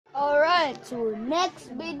on to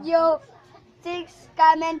next video. 6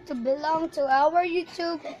 comment to belong to our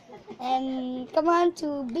YouTube, and come on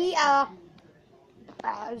to be a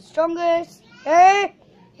strongest.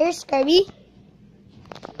 Here's Kirby,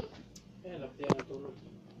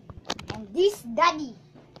 and this Daddy.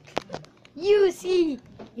 You see,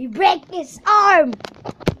 he break his arm.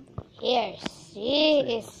 Here,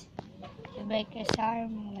 see, he break his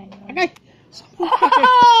arm. Okay.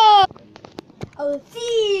 Oh,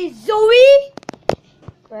 see Zoe.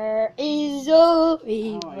 Where is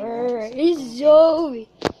Zoe? Where is Zoe?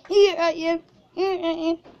 Here I am. Here I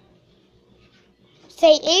am.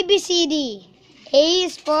 Say A, B, C, D. A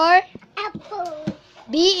is for Apple.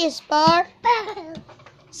 B is for Apple.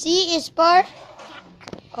 C is for.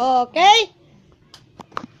 Okay.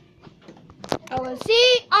 I will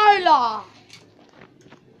see Arla.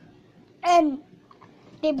 And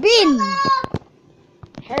the bin.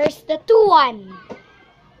 Here's the 2-1.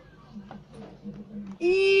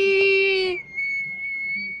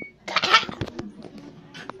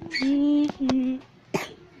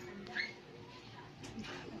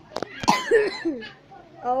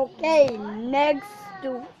 Okay, next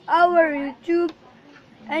to our YouTube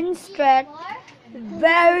and thread,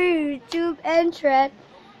 very YouTube and thread,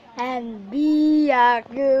 and be a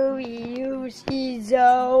gooey, you see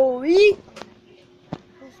Zoe.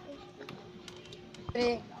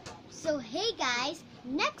 So hey guys,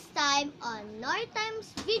 next time on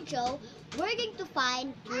Nortime's video, we're going to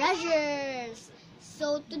find treasures.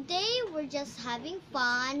 So today we're just having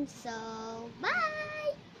fun. So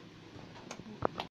bye.